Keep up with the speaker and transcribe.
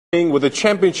With a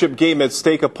championship game at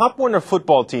stake, a Pop Warner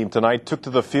football team tonight took to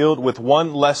the field with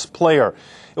one less player.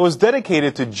 It was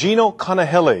dedicated to Gino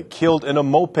Kanahele, killed in a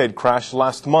moped crash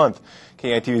last month.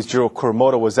 KITV's Jill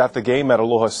Kuramoto was at the game at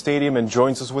Aloha Stadium and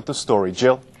joins us with the story.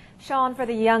 Jill? Sean, for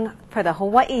the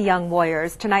Hawaii Young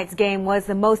Warriors, tonight's game was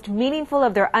the most meaningful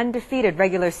of their undefeated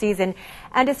regular season.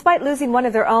 And despite losing one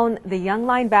of their own, the young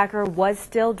linebacker was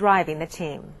still driving the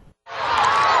team.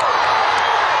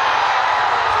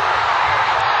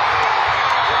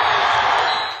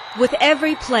 With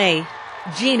every play,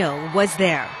 Gino was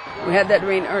there. We had that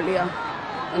rain earlier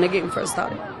when the game first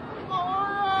started.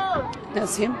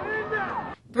 That's him.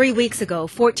 3 weeks ago,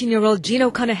 14-year-old Gino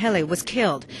Kanahele was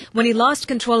killed when he lost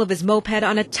control of his moped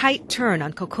on a tight turn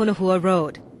on Kokonahua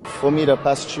Road. For me, the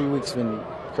past 3 weeks been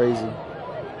crazy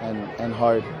and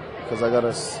hard because I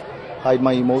gotta hide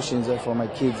my emotions for my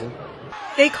kids.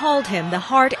 They called him the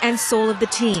heart and soul of the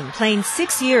team, playing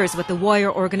 6 years with the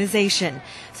Warrior organization.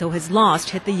 So his loss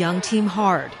hit the young team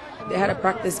hard. They had a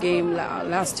practice game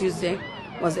last Tuesday.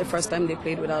 Was the first time they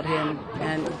played without him,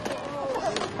 and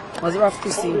it was rough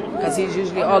to see because he's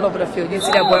usually all over the field. You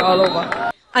see that boy all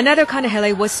over. Another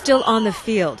Kanahele was still on the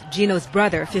field, Gino's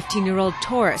brother, 15-year-old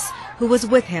Taurus, who was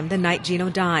with him the night Gino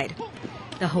died.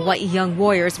 The Hawaii Young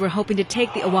Warriors were hoping to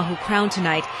take the Oahu crown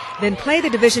tonight, then play the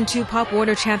Division II Pop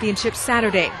Warner Championship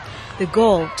Saturday. The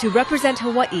goal, to represent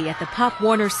Hawaii at the Pop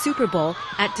Warner Super Bowl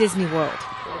at Disney World.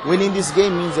 Winning this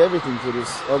game means everything to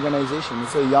this organization.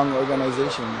 It's a young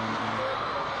organization,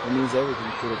 and it means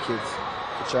everything to the kids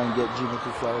to try and get Gino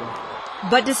to Florida.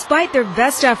 But despite their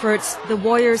best efforts, the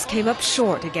Warriors came up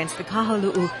short against the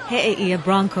Kahalu'u He'eia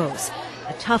Broncos,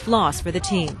 a tough loss for the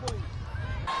team.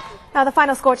 Now, the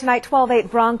final score tonight, 12-8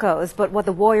 Broncos, but what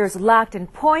the Warriors lacked in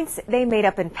points, they made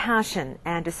up in passion.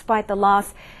 And despite the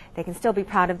loss, they can still be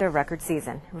proud of their record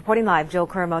season. Reporting live, Jill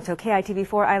Kuramoto,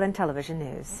 KITV4 Island Television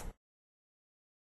News.